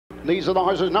These are the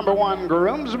horses. Number 1,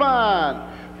 Groomsman,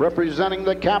 representing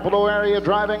the Capital Area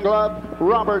Driving Club,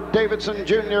 Robert Davidson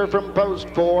Jr. from post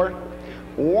 4.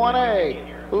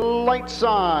 1A, Light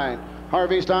Sign,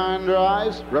 Harvey Stein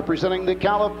drives, representing the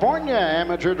California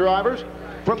Amateur Drivers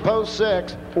from post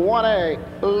 6.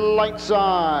 1A, Light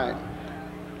Sign.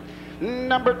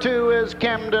 Number 2 is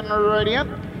Camden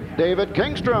Radiant. David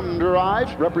Kingstrom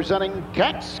drives, representing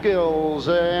Catskills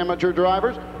Amateur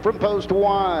Drivers from post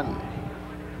 1.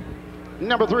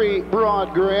 Number 3,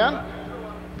 Broad Grin,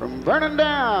 from Vernon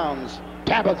Downs,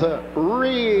 Tabitha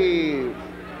Reeve.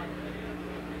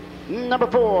 Number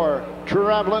 4,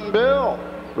 Traveling Bill,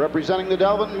 representing the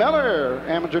Delvin Miller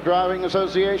Amateur Driving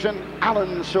Association,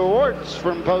 Alan Schwartz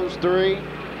from post 3.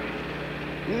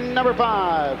 Number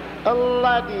 5,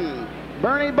 Aladdin,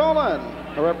 Bernie Bolin,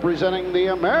 representing the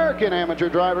American Amateur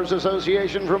Drivers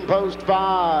Association from post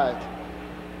 5.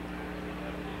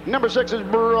 Number 6 is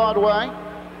Broadway.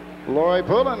 Lori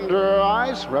Pullen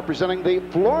drives, representing the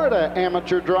Florida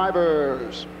Amateur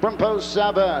Drivers from post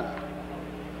 7.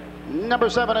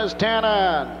 Number 7 is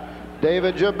Tannen.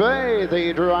 David Jabay,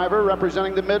 the driver,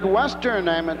 representing the Midwestern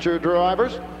Amateur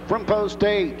Drivers from post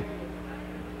 8.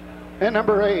 And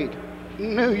number 8,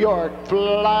 New York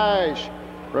Flash,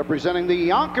 representing the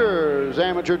Yonkers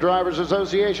Amateur Drivers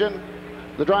Association,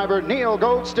 the driver Neil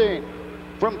Goldstein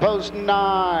from post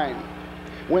 9.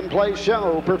 Win, play,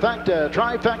 show, perfecta,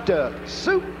 trifecta,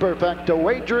 superfecta,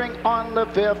 wagering on the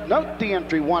 5th. Note the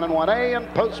entry 1 and 1A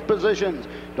and post positions.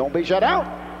 Don't be shut out.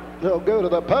 They'll go to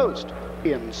the post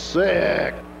in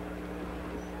 6.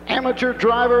 Amateur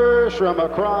drivers from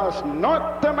across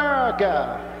North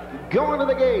America going to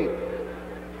the gate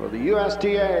for the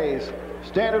USTA's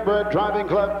Standardbred Driving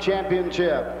Club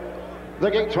Championship.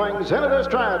 The gate swings into the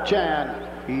stride, Chan.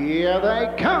 Here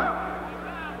they come.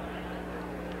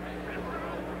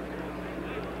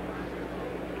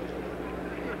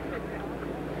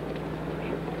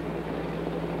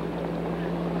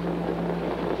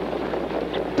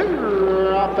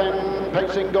 And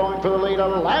pacing, going for the lead,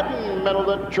 Aladdin, middle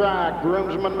of the track.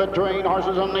 Groomsman between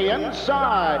horses on the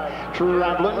inside.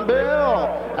 Traveling Bill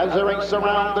as they race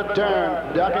around the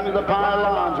turn, ducking to the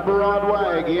pylons.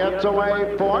 Broadway gets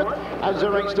away 4th as they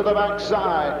race to the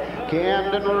backside.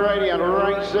 Camden Radiant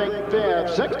racing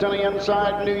 5th. 6th on the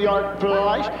inside, New York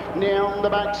Flash. Down the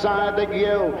backside they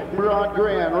go. Broad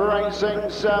Grin racing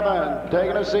 7.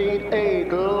 Taking a seat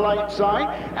 8, Light Sight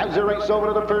as they race over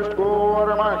to the first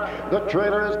quarter mark. The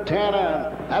trailer is Tannen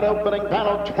at opening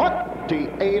panel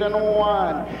 28 and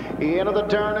 1. Into the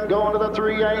turn and going to the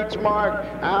 3/8 mark.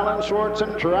 Alan Schwartz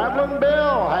and Traveling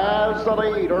Bill has the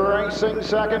lead. Racing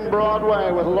 2nd,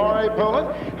 Broadway with Lori Pullen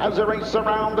as they race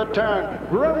around the turn.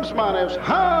 Groomsman is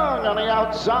hung on the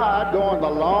outside, going the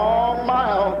long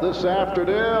mile this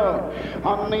afternoon.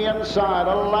 On the inside,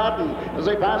 Aladdin as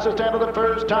they pass the stand for the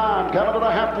first time, coming to the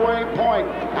halfway point.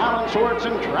 Alan Schwartz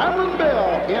and Traveling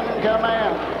Bill in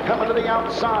command. Coming to the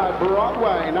outside,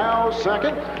 Broadway now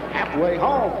 2nd, halfway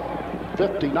home,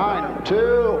 59 and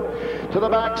 2. To the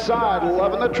backside,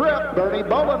 loving the trip, Bernie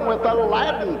Bolin with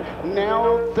Aladdin,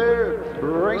 now 3rd.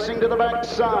 Racing to the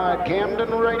backside,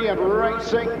 Camden Radiant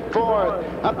racing 4th.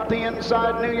 Up the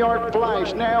inside, New York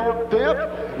Flash now 5th.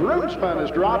 Groomsman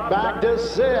has dropped back to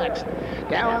 6th.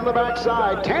 Down the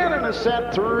backside, Tannen is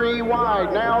set 3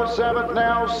 wide, now 7th,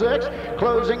 now 6th.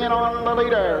 Closing in on the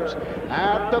leaders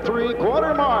at the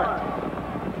 3/4 mark.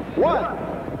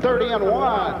 1:30 and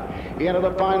 1. Into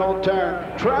the final turn,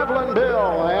 Traveling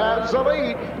Bill has the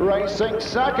lead. Racing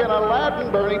 2nd, Aladdin.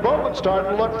 Bernie Bolin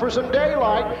starting to look for some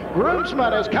daylight.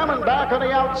 Groomsman is coming back on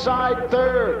the outside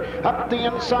 3rd. Up the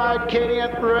inside,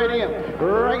 Camden Radiant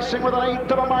racing with an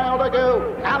 1/8 of a mile to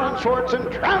go. Alan Schwartz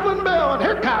and Traveling Bill, and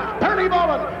here comes Bernie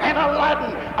Bolin and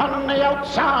Aladdin on the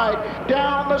outside.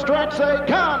 Down the stretch they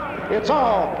come. It's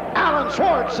all Alan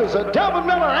Schwartz as the Delvin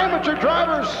Miller Amateur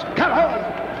Drivers come home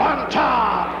on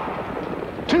top.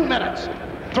 2 minutes,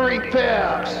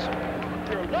 3/5.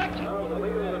 The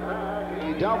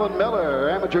Delvin Miller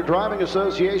Amateur Driving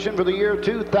Association for the year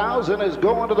 2000 is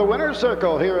going to the winner's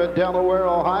circle here at Delaware,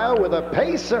 Ohio with a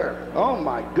pacer. Oh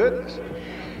my goodness.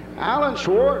 Alan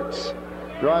Schwartz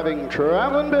driving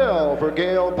Traveling Bill for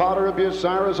Gail Potter of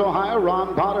Bucyrus, Ohio.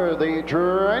 Ron Potter, the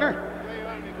trainer.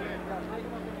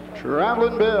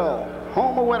 Traveling Bill,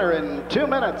 home a winner in 2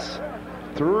 minutes,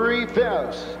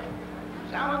 3/5.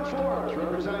 Alan Schwartz,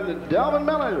 representing the Delvin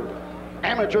Miller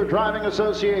Amateur Driving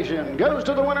Association, goes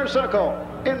to the winner's circle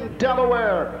in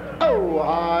Delaware,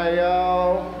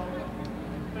 Ohio.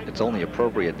 it's only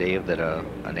appropriate, Dave, that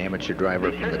an amateur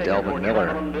driver from the Delvin Miller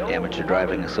Amateur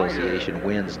Driving Association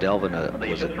wins. Delvin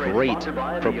was a great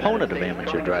proponent of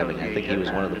amateur driving. I think he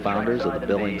was one of the founders of the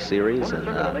Billings series, and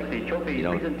you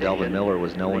know, Delvin Miller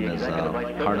was known as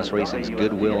harness racing's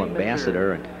goodwill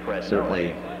ambassador, and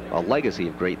certainly a legacy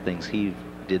of great things he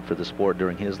did for the sport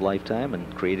during his lifetime.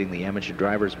 And creating the amateur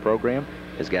drivers program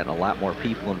has gotten a lot more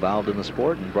people involved in the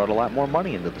sport and brought a lot more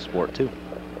money into the sport too.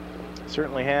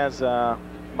 Certainly has.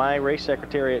 My race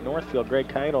secretary at Northfield, Greg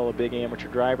Keitel, a big amateur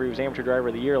driver. He was amateur driver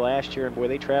of the year last year, and boy,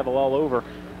 they travel all over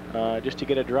just to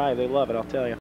get a drive. They love it, I'll tell you.